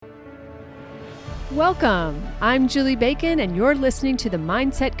Welcome. I'm Julie Bacon, and you're listening to the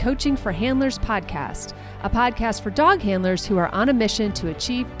Mindset Coaching for Handlers podcast, a podcast for dog handlers who are on a mission to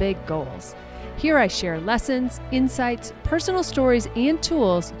achieve big goals. Here I share lessons, insights, personal stories, and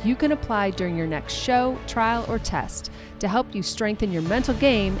tools you can apply during your next show, trial, or test to help you strengthen your mental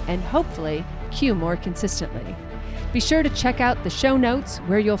game and hopefully cue more consistently. Be sure to check out the show notes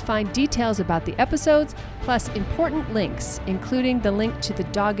where you'll find details about the episodes, plus important links, including the link to the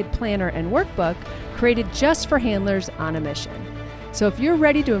Dogged Planner and Workbook created just for handlers on a mission. So if you're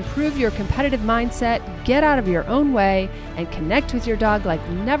ready to improve your competitive mindset, get out of your own way, and connect with your dog like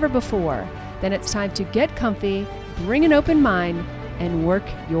never before, then it's time to get comfy, bring an open mind, and work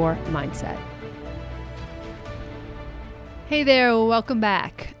your mindset. Hey there, welcome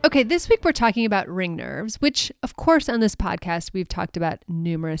back. Okay, this week we're talking about ring nerves, which of course on this podcast we've talked about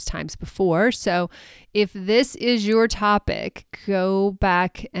numerous times before. So if this is your topic, go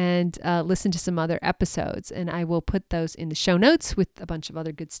back and listen to some other episodes, and I will put those in the show notes with a bunch of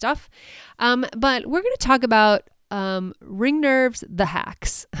other good stuff. But we're going to talk about ring nerves, the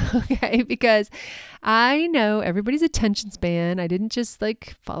hacks, okay? Because I know everybody's attention span. I didn't just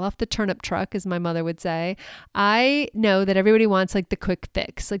like fall off the turnip truck, as my mother would say. I know that everybody wants like the quick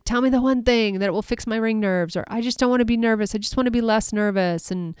fix. Like, tell me the one thing that will fix my ring nerves, or I just don't want to be nervous. I just want to be less nervous,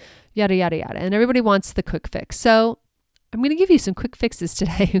 and yada, yada, yada. And everybody wants the quick fix. So I'm going to give you some quick fixes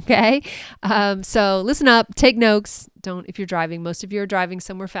today, okay? So listen up, take notes. Don't, if you're driving, most of you are driving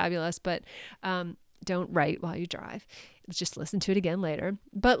somewhere fabulous, but don't write while you drive. Just listen to it again later.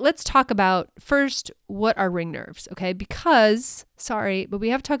 But let's talk about first, what are ring nerves, okay? Because, sorry, but we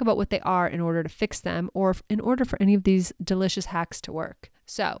have to talk about what they are in order to fix them, or in order for any of these delicious hacks to work.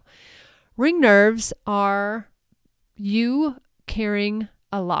 So ring nerves are you caring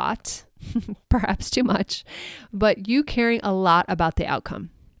a lot, perhaps too much, but you caring a lot about the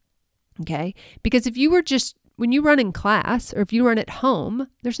outcome, okay? Because if you were just, when you run in class, or if you run at home,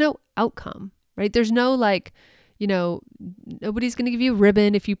 there's no outcome. Right? There's no like, nobody's going to give you a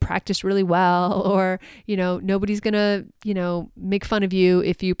ribbon if you practice really well, or, nobody's going to, make fun of you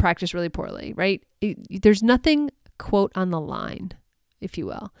if you practice really poorly, right? There's nothing, quote, on the line, if you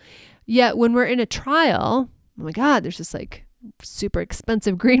will. Yet when we're in a trial, oh my God, there's this like super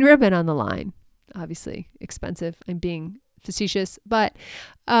expensive green ribbon on the line. Obviously expensive. I'm being facetious, but,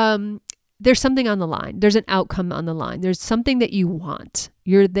 there's something on the line. There's an outcome on the line. There's something that you want.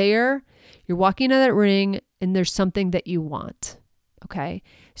 You're there, you're walking out of that ring, and there's something that you want. Okay.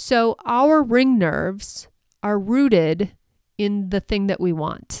 So our ring nerves are rooted in the thing that we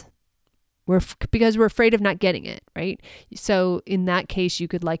want. Because we're afraid of not getting it, right? So in that case, you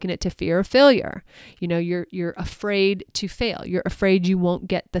could liken it to fear of failure. You're afraid to fail. You're afraid you won't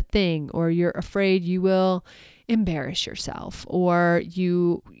get the thing, or you're afraid you will embarrass yourself, or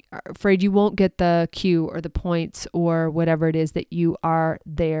you are afraid you won't get the cue or the points or whatever it is that you are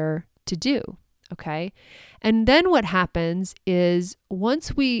there to do. Okay. And then what happens is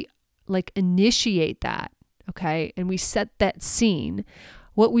once we like initiate that, okay, and we set that scene,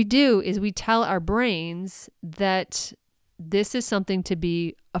 what we do is we tell our brains that this is something to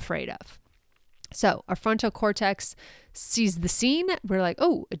be afraid of. So our frontal cortex sees the scene. We're like,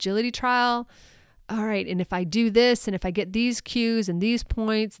 oh, agility trial. All right. And if I do this, and if I get these cues and these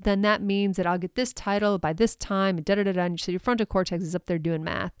points, then that means that I'll get this title by this time, and da-da-da-da. And so your frontal cortex is up there doing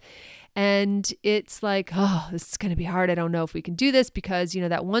math. And it's like, oh, this is going to be hard. I don't know if we can do this because,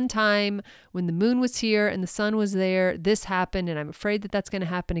 that one time when the moon was here and the sun was there, this happened, and I'm afraid that that's going to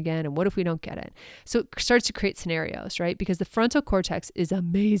happen again. And what if we don't get it? So it starts to create scenarios, right? Because the frontal cortex is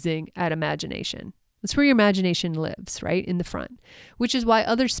amazing at imagination. That's where your imagination lives, right? In the front, which is why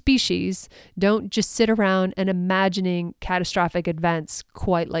other species don't just sit around and imagining catastrophic events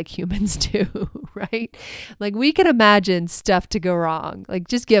quite like humans do, right? Like we can imagine stuff to go wrong. Like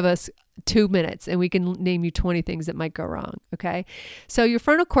just give us 2 minutes and we can name you 20 things that might go wrong. Okay. So your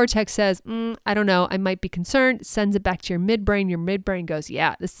frontal cortex says, I don't know, I might be concerned, sends it back to your midbrain. Your midbrain goes,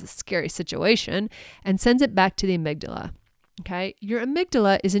 yeah, this is a scary situation, and sends it back to the amygdala. Okay. Your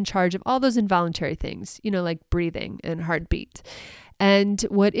amygdala is in charge of all those involuntary things, like breathing and heartbeat. And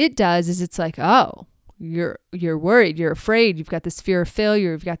what it does is it's like, oh, you're worried, you're afraid, you've got this fear of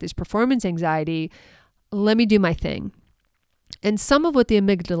failure, you've got this performance anxiety. Let me do my thing. And some of what the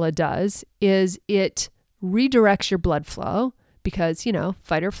amygdala does is it redirects your blood flow because,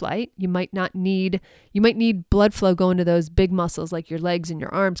 fight or flight, you might need blood flow going to those big muscles like your legs and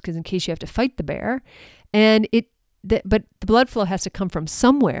your arms, because in case you have to fight the bear. And but the blood flow has to come from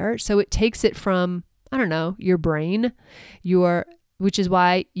somewhere. So it takes it from, your brain, your which is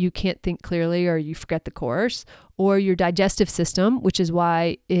why you can't think clearly or you forget the course, or your digestive system, which is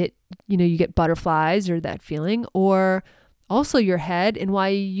why you get butterflies or that feeling, or also your head and why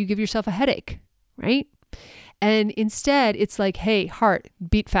you give yourself a headache, right? And instead, it's like, hey, heart,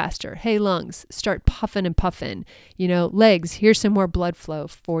 beat faster. Hey, lungs, start puffing and puffing. Legs, here's some more blood flow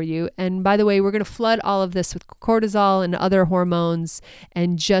for you. And by the way, we're going to flood all of this with cortisol and other hormones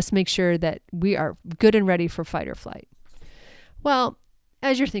and just make sure that we are good and ready for fight or flight. Well,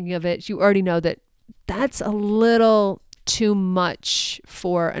 as you're thinking of it, you already know that that's a little too much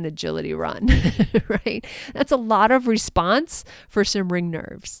for an agility run, right? That's a lot of response for some ring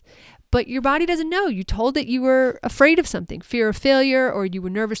nerves. But your body doesn't know. You told it you were afraid of something, fear of failure, or you were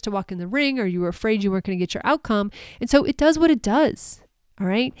nervous to walk in the ring, or you were afraid you weren't going to get your outcome. And so it does what it does, all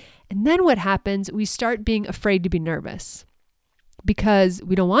right? And then what happens, we start being afraid to be nervous because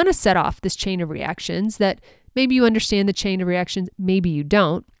we don't want to set off this chain of reactions that maybe you understand the chain of reactions, maybe you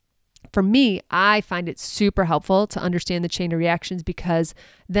don't. For me, I find it super helpful to understand the chain of reactions because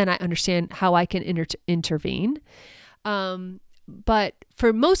then I understand how I can intervene. But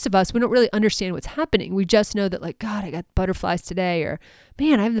for most of us, we don't really understand what's happening. We just know that God, I got butterflies today, or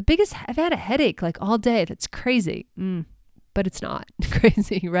man, I've had a headache all day. That's crazy. But it's not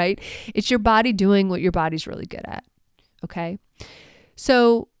crazy, right? It's your body doing what your body's really good at. Okay.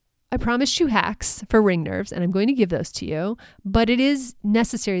 So I promised you hacks for ring nerves, and I'm going to give those to you, but it is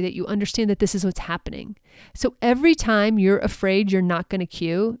necessary that you understand that this is what's happening. So every time you're afraid you're not going to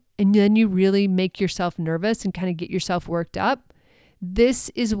cue, and then you really make yourself nervous and kind of get yourself worked up, this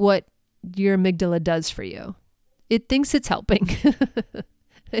is what your amygdala does for you. It thinks it's helping.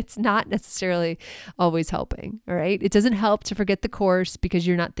 It's not necessarily always helping, all right? It doesn't help to forget the course because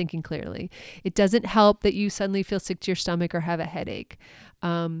you're not thinking clearly. It doesn't help that you suddenly feel sick to your stomach or have a headache.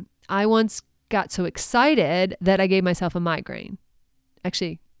 I once got so excited that I gave myself a migraine.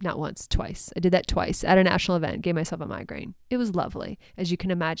 Actually, not once, twice. I did that twice at a national event, gave myself a migraine. It was lovely, as you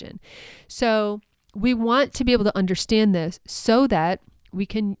can imagine. So we want to be able to understand this so that we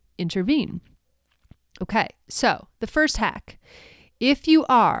can intervene. Okay, so the first hack. If you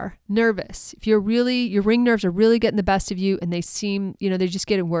are nervous, if your ring nerves are really getting the best of you and they seem, they're just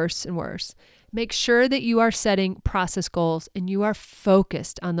getting worse and worse, make sure that you are setting process goals and you are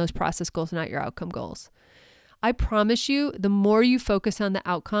focused on those process goals, not your outcome goals. I promise you, the more you focus on the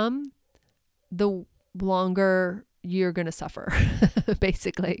outcome, the longer you're going to suffer,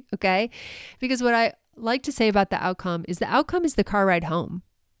 basically, okay? Because what I like to say about the outcome is the car ride home.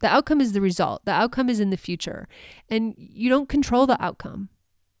 The outcome is the result. The outcome is in the future. And you don't control the outcome.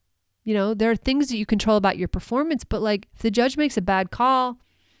 There are things that you control about your performance, but if the judge makes a bad call,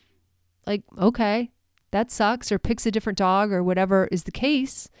 okay, that sucks, or picks a different dog or whatever is the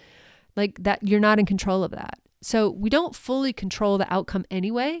case, that you're not in control of that. So we don't fully control the outcome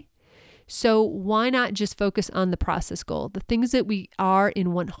anyway. So why not just focus on the process goal, the things that we are in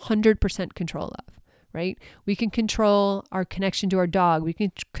 100% control of? Right? We can control our connection to our dog. We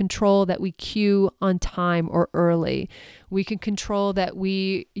can control that we cue on time or early. We can control that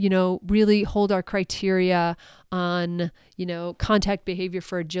we, really hold our criteria on, contact behavior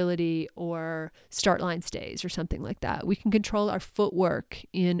for agility or start line stays or something like that. We can control our footwork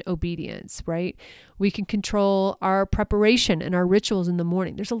in obedience, right? We can control our preparation and our rituals in the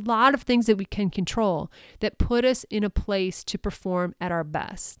morning. There's a lot of things that we can control that put us in a place to perform at our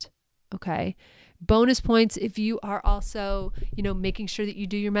best. Okay. Bonus points if you are also, making sure that you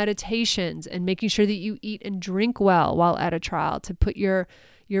do your meditations and making sure that you eat and drink well while at a trial to put your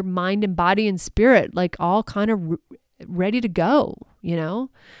mind and body and spirit all kind of ready to go,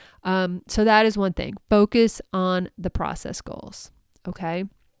 So that is one thing. Focus on the process goals. Okay.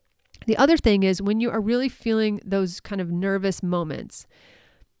 The other thing is when you are really feeling those kind of nervous moments,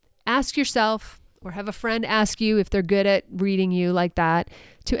 ask yourself or have a friend ask you if they're good at reading you like that,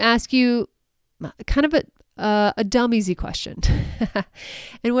 to ask you kind of a dumb, easy question.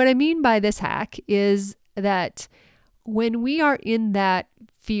 And what I mean by this hack is that when we are in that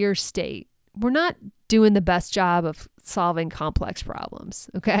fear state, we're not doing the best job of solving complex problems.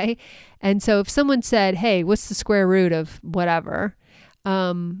 Okay. And so if someone said, hey, what's the square root of whatever?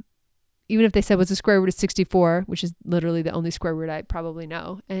 Even if they said, what's the square root of 64, which is literally the only square root I probably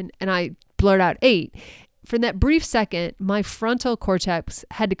know. And I blurt out 8. For that brief second, my frontal cortex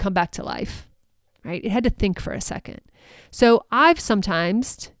had to come back to life. Right? It had to think for a second. So I've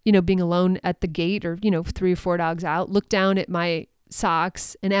sometimes, being alone at the gate or, 3 or 4 dogs out, look down at my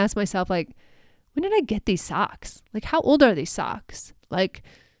socks and ask myself, when did I get these socks? How old are these socks?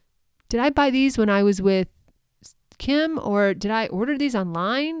 Did I buy these when I was with Kim, or did I order these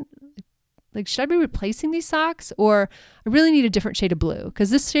online? Like, should I be replacing these socks, or I really need a different shade of blue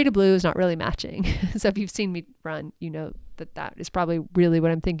because this shade of blue is not really matching. So if you've seen me run, you know that is probably really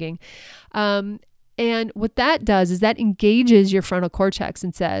what I'm thinking. And what that does is that engages your frontal cortex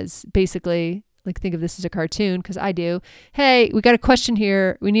and says, basically, like, think of this as a cartoon, because I do. Hey, we got a question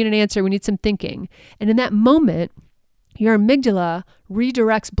here. We need an answer. We need some thinking. And in that moment, your amygdala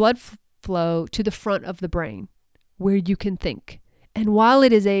redirects blood flow to the front of the brain where you can think. And while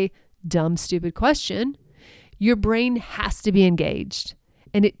it is a dumb, stupid question, your brain has to be engaged.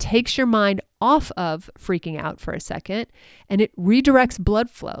 And it takes your mind off of freaking out for a second, and it redirects blood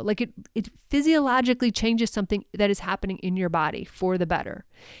flow. Like it physiologically changes something that is happening in your body for the better.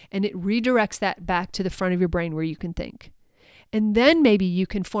 And it redirects that back to the front of your brain where you can think. And then maybe you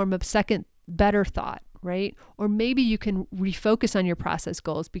can form a second better thought, right? Or maybe you can refocus on your process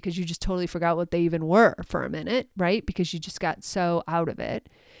goals because you just totally forgot what they even were for a minute, right? Because you just got so out of it.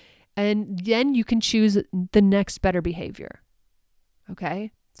 And then you can choose the next better behavior.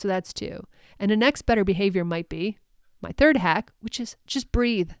 Okay, so that's 2. And the next better behavior might be my third hack, which is just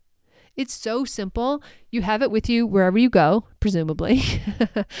breathe. It's so simple. You have it with you wherever you go, presumably,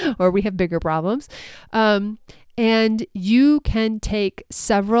 or we have bigger problems. And you can take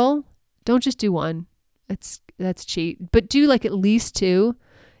several, don't just do one. That's cheat, but do like at least 2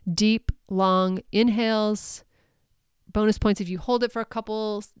 deep, long inhales. Bonus points if you hold it for a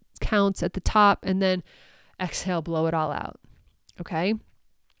couple counts at the top, and then exhale, blow it all out. Okay.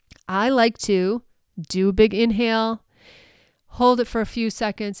 I like to do a big inhale, hold it for a few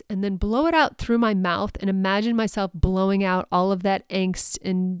seconds, and then blow it out through my mouth and imagine myself blowing out all of that angst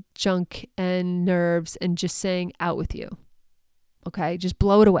and junk and nerves and just saying, out with you. Okay. Just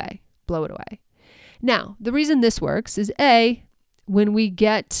blow it away. Blow it away. Now, the reason this works is when we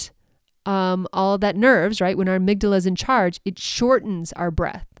get all that nerves, right? When our amygdala is in charge, it shortens our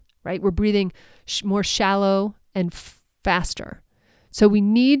breath, right? We're breathing more shallow and faster. So we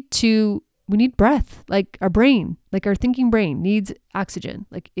need breath, like our brain, like our thinking brain needs oxygen,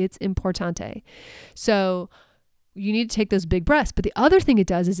 like it's importante. So you need to take those big breaths. But the other thing it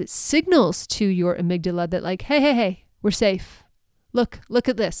does is it signals to your amygdala that like, hey, we're safe. Look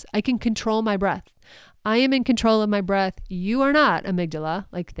at this. I can control my breath. I am in control of my breath. You are not, amygdala.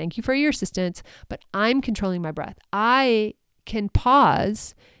 Like, thank you for your assistance, but I'm controlling my breath. I can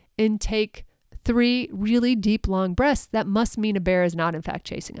pause and take 3 really deep, long breaths. That must mean a bear is not, in fact,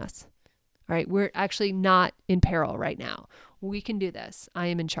 chasing us. All right. We're actually not in peril right now. We can do this. I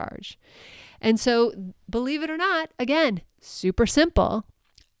am in charge. And so, believe it or not, again, super simple,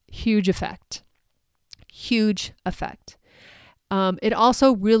 huge effect. Huge effect. It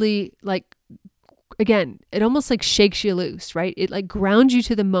also really again, it almost like shakes you loose, right? It like grounds you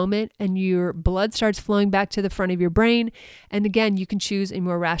to the moment and your blood starts flowing back to the front of your brain. And again, you can choose a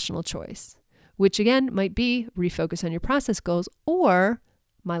more rational choice, which again might be refocus on your process goals, or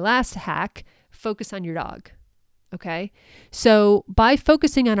my last hack, focus on your dog. Okay. So by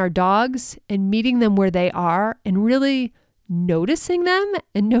focusing on our dogs and meeting them where they are and really noticing them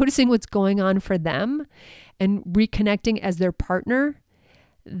and noticing what's going on for them and reconnecting as their partner,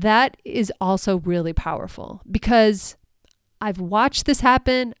 that is also really powerful because I've watched this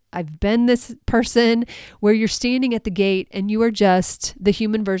happen. I've been this person where you're standing at the gate and you are just the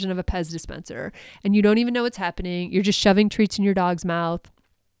human version of a Pez dispenser and you don't even know what's happening. You're just shoving treats in your dog's mouth.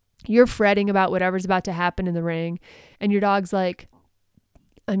 You're fretting about whatever's about to happen in the ring. And your dog's like,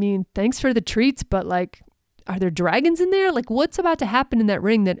 I mean, thanks for the treats, but like, are there dragons in there? Like, what's about to happen in that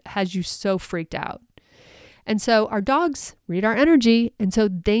ring that has you so freaked out? And so our dogs read our energy. And so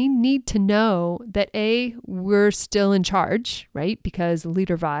they need to know that we're still in charge, right? Because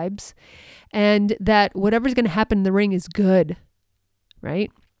leader vibes, and that whatever's going to happen in the ring is good,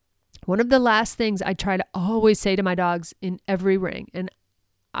 right? One of the last things I try to always say to my dogs in every ring, and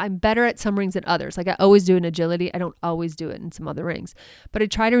I'm better at some rings than others. Like I always do in agility. I don't always do it in some other rings, but I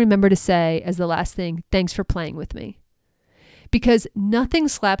try to remember to say as the last thing, thanks for playing with me. Because nothing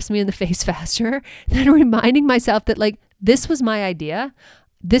slaps me in the face faster than reminding myself that like, this was my idea.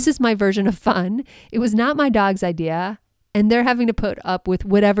 This is my version of fun. It was not my dog's idea. And they're having to put up with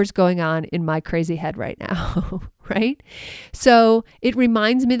whatever's going on in my crazy head right now. Right? So it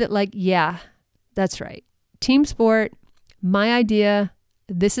reminds me that like, yeah, that's right. Team sport, my idea.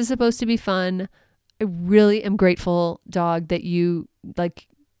 This is supposed to be fun. I really am grateful, dog, that you like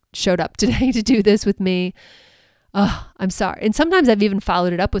showed up today to do this with me. Oh, I'm sorry. And sometimes I've even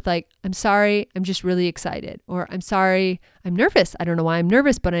followed it up with like, I'm sorry, I'm just really excited. Or I'm sorry, I'm nervous. I don't know why I'm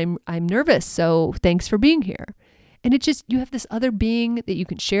nervous, but I'm nervous. So thanks for being here. And it just, you have this other being that you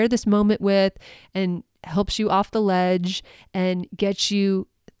can share this moment with and helps you off the ledge and gets you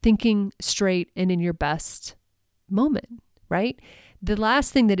thinking straight and in your best moment, right? The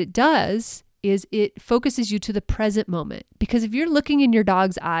last thing that it does is it focuses you to the present moment. Because if you're looking in your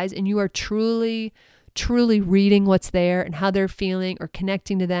dog's eyes and you are truly reading what's there and how they're feeling, or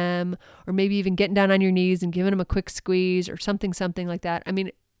connecting to them, or maybe even getting down on your knees and giving them a quick squeeze or something like that. I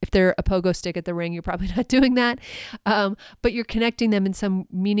mean, if they're a pogo stick at the ring, you're probably not doing that. But you're connecting them in some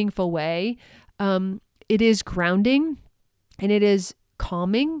meaningful way. It is grounding and it is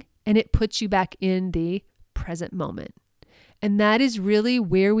calming, and it puts you back in the present moment. And that is really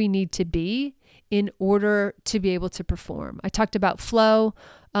where we need to be in order to be able to perform. I talked about flow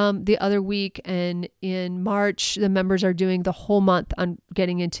the other week, and in March, the members are doing the whole month on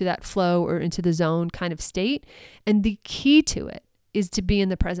getting into that flow or into the zone kind of state. And the key to it is to be in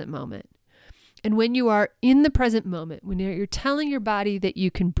the present moment. And when you are in the present moment, when you're telling your body that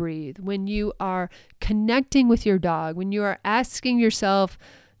you can breathe, when you are connecting with your dog, when you are asking yourself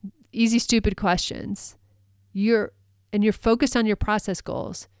easy, stupid questions, you're focused on your process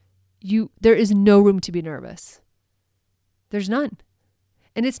goals, there is no room to be nervous. There's none.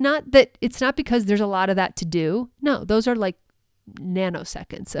 And it's not because there's a lot of that to do. No, those are like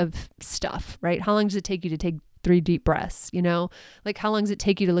nanoseconds of stuff, right? How long does it take you to take 3 deep breaths? Like how long does it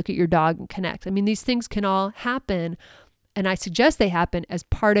take you to look at your dog and connect? I mean, these things can all happen. And I suggest they happen as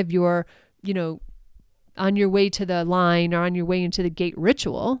part of your, on your way to the line or on your way into the gate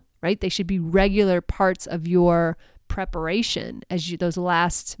ritual, right? They should be regular parts of your preparation those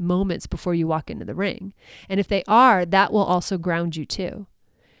last moments before you walk into the ring. And if they are, that will also ground you too.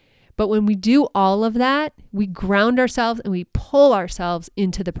 But when we do all of that, we ground ourselves and we pull ourselves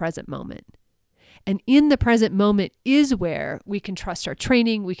into the present moment. And in the present moment is where we can trust our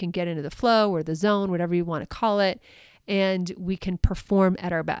training, we can get into the flow or the zone, whatever you want to call it, and we can perform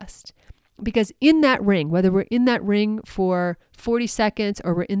at our best. Because in that ring, whether we're in that ring for 40 seconds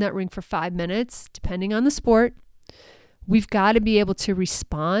or we're in that ring for 5 minutes, depending on the sport, we've got to be able to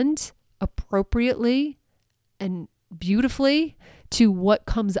respond appropriately and beautifully to what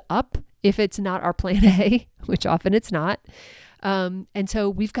comes up if it's not our plan A, which often it's not. And so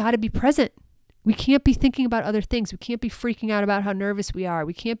we've got to be present. We can't be thinking about other things. We can't be freaking out about how nervous we are.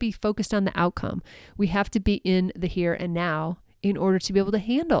 We can't be focused on the outcome. We have to be in the here and now in order to be able to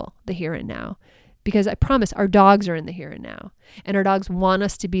handle the here and now. Because I promise our dogs are in the here and now. And our dogs want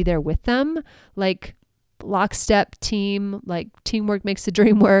us to be there with them, like lockstep team, like teamwork makes the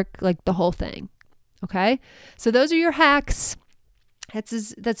dream work, like the whole thing. Okay? So those are your hacks. That's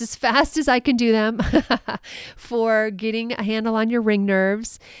as fast as I can do them for getting a handle on your ring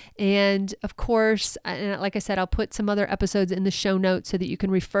nerves. And of course, like I said, I'll put some other episodes in the show notes so that you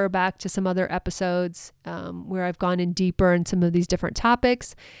can refer back to some other episodes where I've gone in deeper in some of these different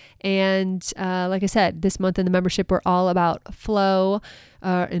topics. And like I said, this month in the membership, we're all about flow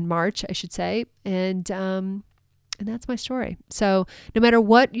in March, I should say. And that's my story. So no matter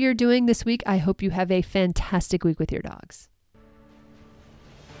what you're doing this week, I hope you have a fantastic week with your dogs.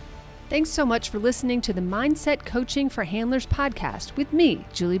 Thanks so much for listening to the Mindset Coaching for Handlers podcast with me,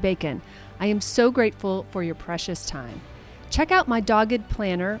 Julie Bacon. I am so grateful for your precious time. Check out my Dogged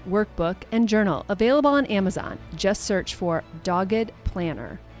Planner workbook and journal available on Amazon. Just search for Dogged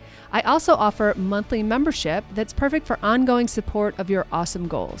Planner. I also offer monthly membership that's perfect for ongoing support of your awesome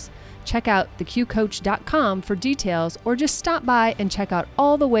goals. Check out theqcoach.com for details, or just stop by and check out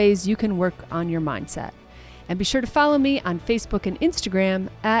all the ways you can work on your mindset. And be sure to follow me on Facebook and Instagram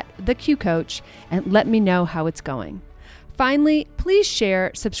at theqcoach and let me know how it's going. Finally, please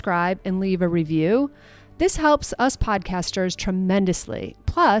share, subscribe, and leave a review. This helps us podcasters tremendously.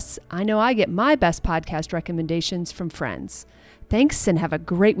 Plus, I know I get my best podcast recommendations from friends. Thanks, and have a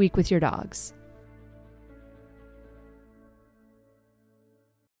great week with your dogs.